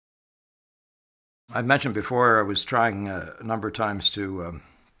I mentioned before I was trying a number of times to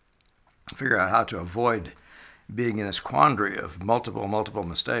figure out how to avoid being in this quandary of multiple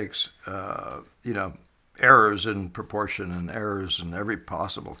mistakes, errors in proportion and errors in every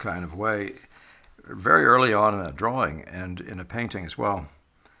possible kind of way, very early on in a drawing and in a painting as well.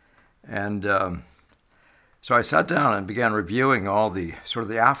 And so I sat down and began reviewing all the sort of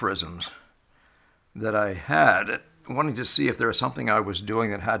the aphorisms that I had, wanting to see if there was something I was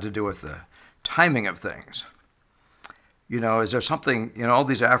doing that had to do with the timing of things. Is there something, all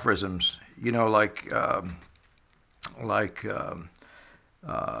these aphorisms, be all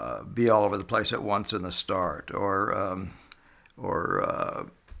over the place at once in the start, or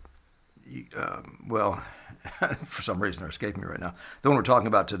well, for some reason they're escaping me right now. The one we're talking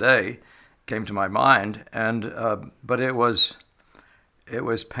about today came to my mind, and but it was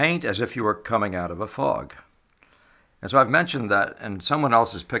paint as if you were coming out of a fog. And so I've mentioned that, and someone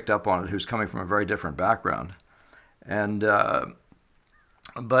else has picked up on it who's coming from a very different background. And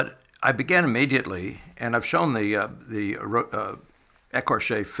but I began immediately, and I've shown the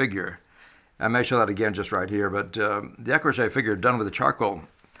écorché figure. I may show that again just right here, but the écorché figure done with the charcoal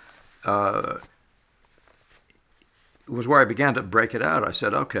was where I began to break it out. I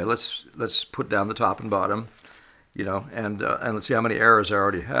said, okay, let's put down the top and bottom, and let's see how many errors I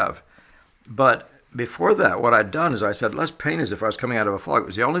already have. But before that, what I'd done is I said, let's paint as if I was coming out of a fog. It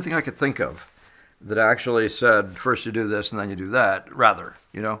was the only thing I could think of that actually said, first you do this and then you do that, rather,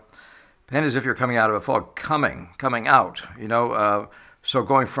 Paint as if you're coming out of a fog, coming out, so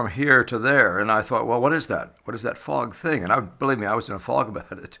going from here to there. And I thought, well, what is that? What is that fog thing? And believe me, I was in a fog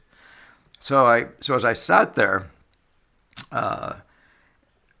about it. So as I sat there,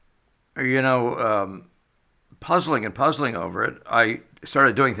 puzzling over it, I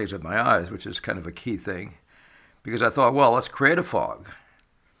started doing things with my eyes, which is kind of a key thing, because I thought, well, let's create a fog.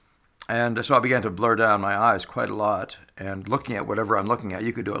 And so I began to blur down my eyes quite a lot, and looking at whatever I'm looking at,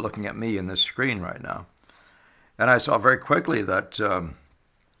 you could do it looking at me in this screen right now. And I saw very quickly that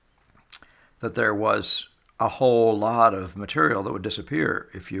that there was a whole lot of material that would disappear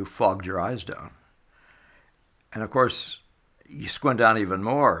if you fogged your eyes down. And of course, you squint down even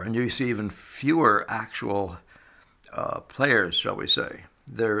more, and you see even fewer actual players, shall we say.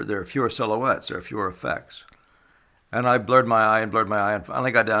 There are fewer silhouettes, there are fewer effects. And I blurred my eye and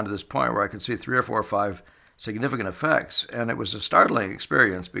finally got down to this point where I could see 3 or 4 or 5 significant effects. And it was a startling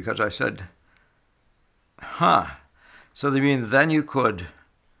experience, because I said, so you mean then you could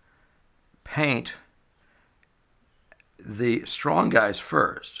paint the strong guys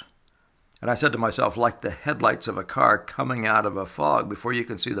first? And I said to myself, like the headlights of a car coming out of a fog, before you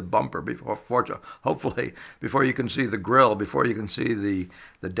can see the bumper, hopefully before you can see the grill, before you can see the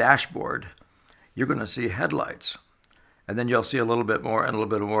dashboard, you're going to see headlights. And then you'll see a little bit more and a little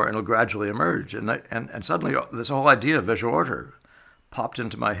bit more, and it'll gradually emerge. And suddenly this whole idea of visual order popped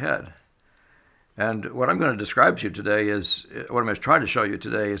into my head. And what I'm going to describe to you today is, what I'm going to try to show you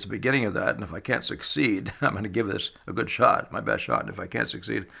today is the beginning of that. And if I can't succeed, I'm going to give this a good shot, my best shot. And if I can't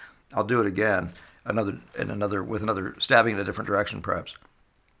succeed, I'll do it again, with another stabbing in a different direction, perhaps.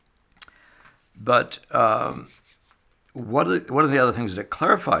 But one of the other things that it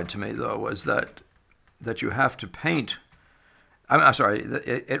clarified to me, though, was that you have to paint. I'm sorry,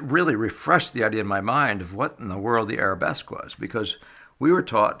 it really refreshed the idea in my mind of what in the world the arabesque was, because we were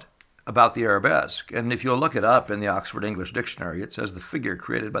taught about the arabesque. And if you'll look it up in the Oxford English Dictionary, it says the figure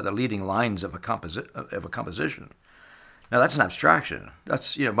created by the leading lines of a composition. Now, that's an abstraction.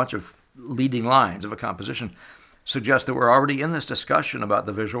 That's a bunch of leading lines of a composition. Suggests that we're already in this discussion about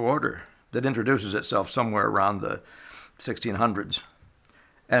the visual order that introduces itself somewhere around the 1600s,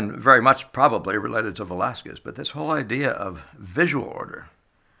 and very much probably related to Velázquez. But this whole idea of visual order,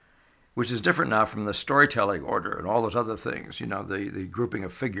 which is different now from the storytelling order and all those other things, the grouping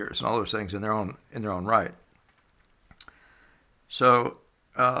of figures and all those things in their own right. So.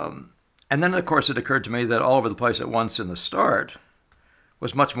 And then, of course, it occurred to me that all over the place at once in the start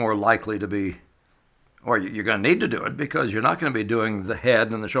was much more likely to be, or you're going to need to do it, because you're not going to be doing the head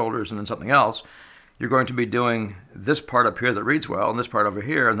and the shoulders and then something else. You're going to be doing this part up here that reads well, and this part over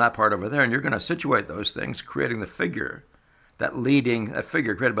here, and that part over there, and you're going to situate those things, creating the figure, that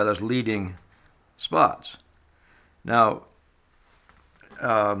figure created by those leading spots. Now,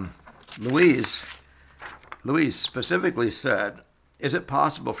 Louise specifically said, is it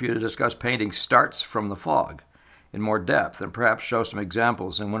possible for you to discuss painting starts from the fog in more depth and perhaps show some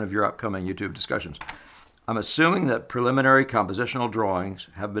examples in one of your upcoming YouTube discussions? I'm assuming that preliminary compositional drawings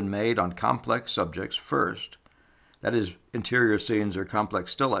have been made on complex subjects first, that is, interior scenes or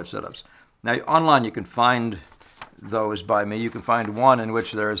complex still life setups. Now, online you can find those by me. You can find one in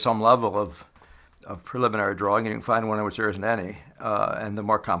which there is some level of of preliminary drawing, and you can find one in which there isn't any, and the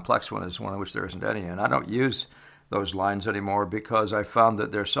more complex one is one in which there isn't any. And I don't use those lines anymore because I found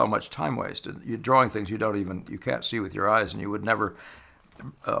that there's so much time wasted. You're drawing things you can't see with your eyes, and you would never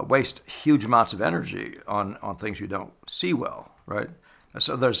waste huge amounts of energy on things you don't see well, right?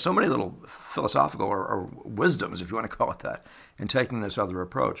 So there's so many little philosophical or wisdoms, if you want to call it that, in taking this other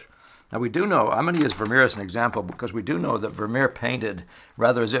approach. Now we do know, I'm going to use Vermeer as an example because we do know that Vermeer painted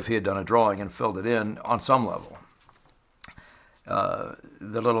rather as if he had done a drawing and filled it in on some level. The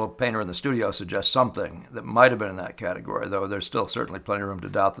little painter in the studio suggests something that might have been in that category, though there's still certainly plenty of room to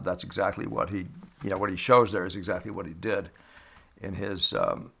doubt that that's exactly what he shows there is exactly what he did in his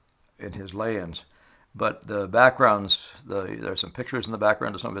lay-ins. But the backgrounds, there's some pictures in the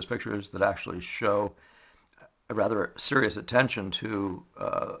background of some of his pictures that actually show a rather serious attention to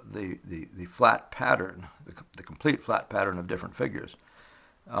the flat pattern, the complete flat pattern of different figures.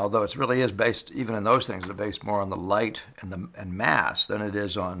 Although it really is based, even in those things, it's based more on the light and mass than it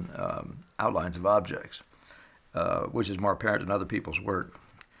is on outlines of objects, which is more apparent in other people's work.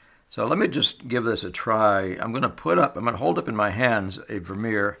 So let me just give this a try. I'm going to hold up in my hands a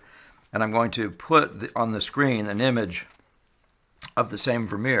Vermeer, and I'm going to put on the screen an image of the same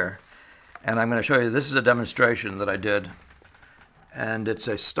Vermeer. And I'm going to show you, this is a demonstration that I did, and it's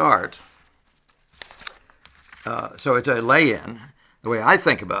a start. So it's a lay-in, the way I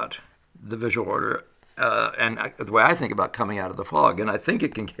think about the visual order, and the way I think about coming out of the fog. And I think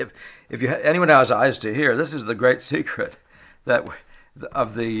it can give, if anyone has eyes to hear, this is the great secret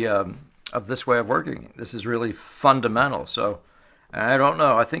of this way of working. This is really fundamental. So I don't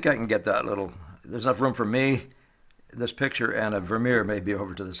know, I think I can get that little, there's enough room for me, this picture, and a Vermeer maybe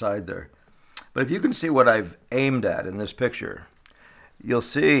over to the side there. But if you can see what I've aimed at in this picture, you'll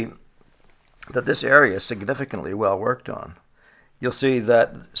see that this area is significantly well worked on. You'll see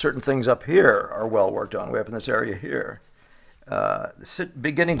that certain things up here are well worked on, way up in this area here,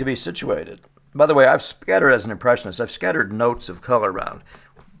 beginning to be situated. By the way, I've scattered, as an impressionist, I've scattered notes of color around,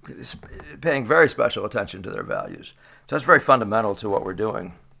 paying very special attention to their values. So that's very fundamental to what we're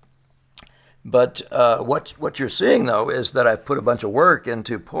doing. But what you're seeing, though, is that I've put a bunch of work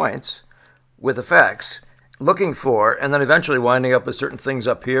into points with effects, looking for, and then eventually winding up with certain things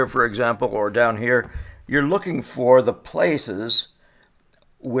up here, for example, or down here. You're looking for the places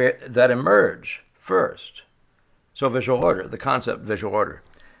that emerge first. So visual order, the concept visual order.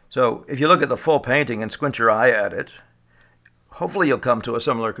 So if you look at the full painting and squint your eye at it, hopefully you'll come to a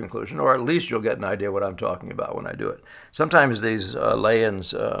similar conclusion, or at least you'll get an idea what I'm talking about when I do it. Sometimes these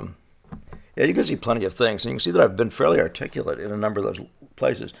lay-ins, yeah, you can see plenty of things, and you can see that I've been fairly articulate in a number of those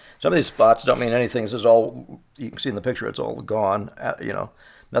places. Some of these spots don't mean anything. This is all, you can see in the picture, it's all gone,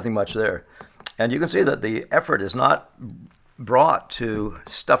 nothing much there. And you can see that the effort is not brought to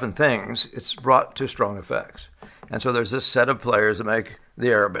stuff and things, it's brought to strong effects. And so there's this set of players that make the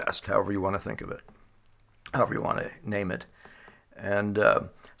arabesque, however you want to think of it, however you want to name it. And so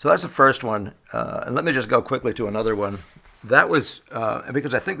that's the first one. And let me just go quickly to another one. That was,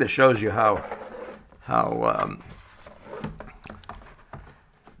 because I think this shows you how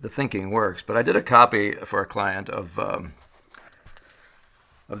the thinking works. But I did a copy for a client of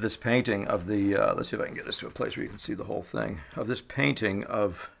this painting of the, let's see if I can get this to a place where you can see the whole thing, of this painting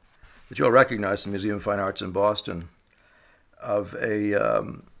that you'll recognize in the Museum of Fine Arts in Boston, of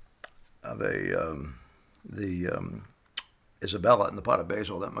Isabella in the Pot of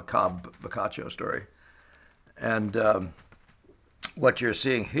Basil, that macabre Boccaccio story. And what you're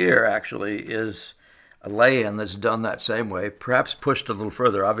seeing here actually is a lay-in that's done that same way, perhaps pushed a little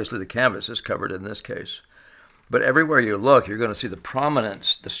further. Obviously the canvas is covered in this case. But everywhere you look, you're going to see the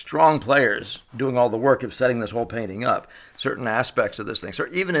prominence, the strong players doing all the work of setting this whole painting up, certain aspects of this thing. So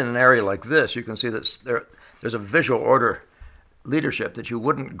even in an area like this, you can see that there's a visual order leadership that you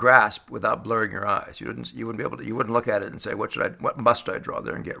wouldn't grasp without blurring your eyes. You wouldn't be able to, you wouldn't look at it and say, what must I draw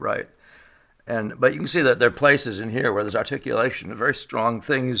there and get right? But you can see that there are places in here where there's articulation, very strong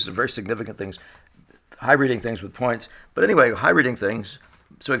things, very significant things, high reading things with points. But anyway, high reading things.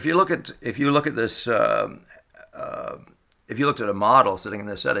 So if you look at this, if you looked at a model sitting in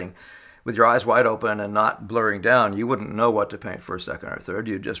this setting with your eyes wide open and not blurring down, you wouldn't know what to paint first, second, or third.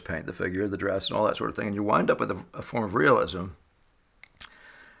 You'd just paint the figure, the dress, and all that sort of thing, and you wind up with a form of realism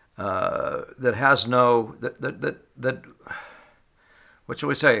that has no what shall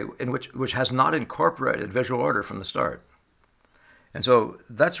we say, which has not incorporated visual order from the start. And so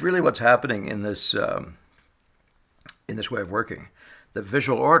that's really what's happening in this way of working. The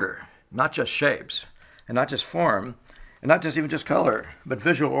visual order, not just shapes, and not just form, and not just even just color, but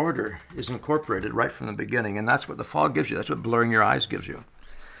visual order is incorporated right from the beginning, and that's what the fog gives you. That's what blurring your eyes gives you.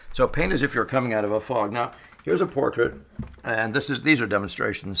 So paint as if you're coming out of a fog. Now, here's a portrait, and these are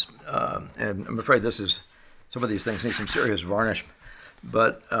demonstrations, and I'm afraid some of these things need some serious varnish.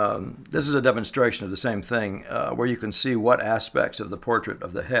 But this is a demonstration of the same thing, where you can see what aspects of the portrait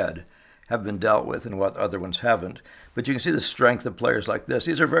of the head have been dealt with and what other ones haven't. But you can see the strength of players like this.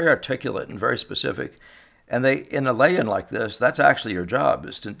 These are very articulate and very specific. And in a lay-in like this, that's actually your job,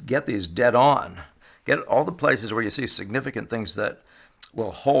 is to get these dead on. Get all the places where you see significant things that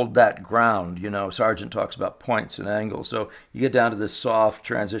will hold that ground. You know, Sargent talks about points and angles. So you get down to this soft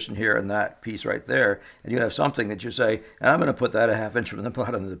transition here and that piece right there, and you have something that you say, I'm going to put that a half inch from the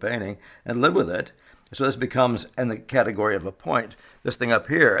bottom of the painting and live with it. So this becomes, in the category of a point, this thing up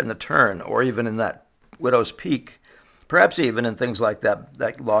here in the turn, or even in that widow's peak, perhaps even in things like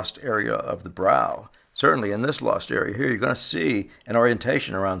that lost area of the brow. Certainly in this lost area here, you're going to see an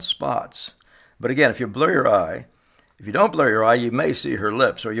orientation around spots. But again, if you blur your eye, if you don't blur your eye, you may see her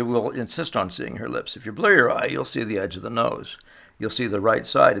lips, or you will insist on seeing her lips. If you blur your eye, you'll see the edge of the nose. You'll see the right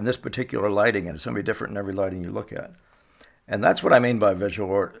side in this particular lighting, and it's going to be different in every lighting you look at. And that's what I mean by visual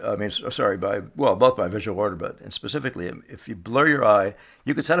order. Both by visual order, but specifically, if you blur your eye,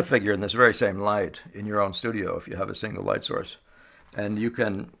 you could set a figure in this very same light in your own studio if you have a single light source. And you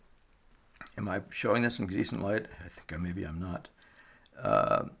can, am I showing this in decent light? I think maybe I'm not.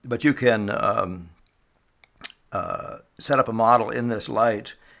 But you can set up a model in this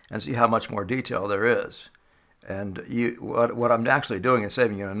light and see how much more detail there is. And what I'm actually doing is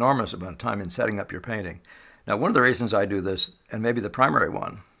saving you an enormous amount of time in setting up your painting. Now, one of the reasons I do this, and maybe the primary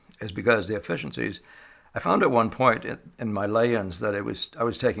one, is because the efficiencies. I found at one point in my lay-ins that I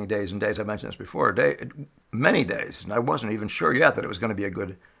was taking days and days. I mentioned this before, many days, and I wasn't even sure yet that it was going to be a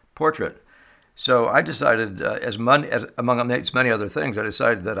good portrait. So I decided, among many other things, I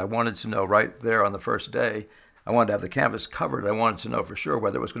decided that I wanted to know right there on the first day. I wanted to have the canvas covered. I wanted to know for sure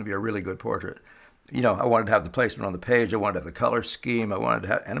whether it was going to be a really good portrait. You know, I wanted to have the placement on the page. I wanted to have the color scheme. I wanted to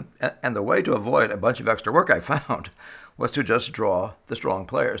have, and the way to avoid a bunch of extra work I found was to just draw the strong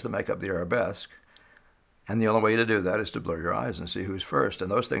players that make up the arabesque. And the only way to do that is to blur your eyes and see who's first.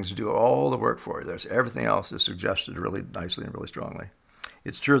 And those things do all the work for you. Everything else is suggested really nicely and really strongly.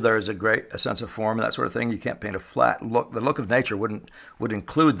 It's true there is a sense of form and that sort of thing. You can't paint a flat look. The look of nature would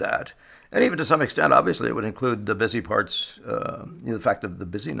include that. And even to some extent, obviously, it would include the busy parts, the fact of the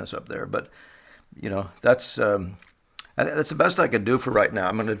busyness up there. But that's the best I could do for right now.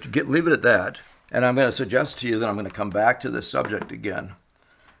 I'm going to leave it at that, and I'm going to suggest to you that I'm going to come back to this subject again.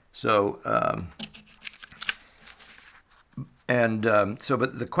 So,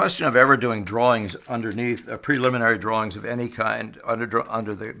 but the question of ever doing drawings underneath, preliminary drawings of any kind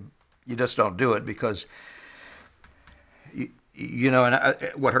you just don't do it because,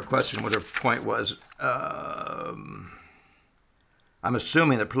 what her point was. I'm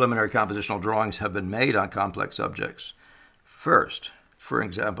assuming that preliminary compositional drawings have been made on complex subjects first, for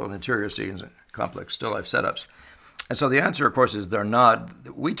example, in interior scenes and complex still life setups. And so the answer, of course, is they're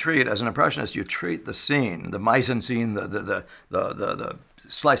not. We treat, as an impressionist, you treat the scene, the mise en scene, the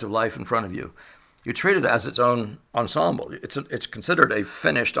slice of life in front of you. You treat it as its own ensemble. It's considered a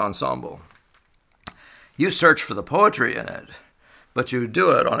finished ensemble. You search for the poetry in it, but you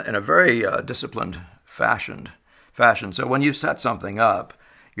do it in a very disciplined fashion. So when you set something up,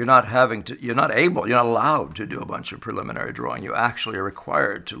 you're not allowed to do a bunch of preliminary drawing. You actually are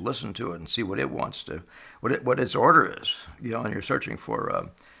required to listen to it and see what it wants to, what its order is. And you're searching for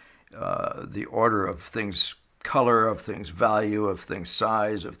the order of things, color of things, value of things,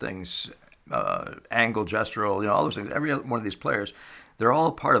 size of things, angle, gestural, all those things. Every one of these players, they're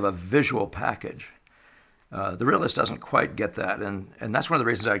all part of a visual package. The realist doesn't quite get that, and that's one of the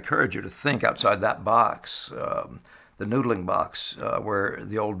reasons I encourage you to think outside that box, the noodling box, where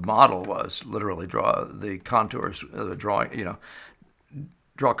the old model was literally draw the contours,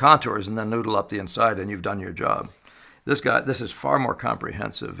 draw contours and then noodle up the inside, and you've done your job. This is far more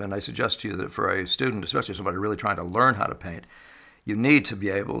comprehensive, and I suggest to you that for a student, especially somebody really trying to learn how to paint, you need to be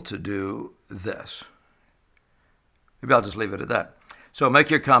able to do this. Maybe I'll just leave it at that. So make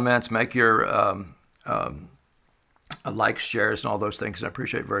your comments, make your likes, shares, and all those things. I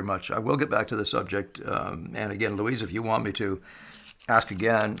appreciate very much. I will get back to the subject. And again, Louise, if you want me to express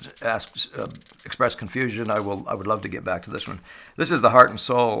confusion, I would love to get back to this one. This is the heart and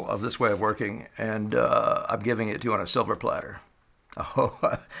soul of this way of working, and I'm giving it to you on a silver platter.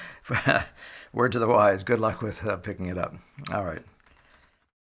 Oh, word to the wise. Good luck with picking it up. All right.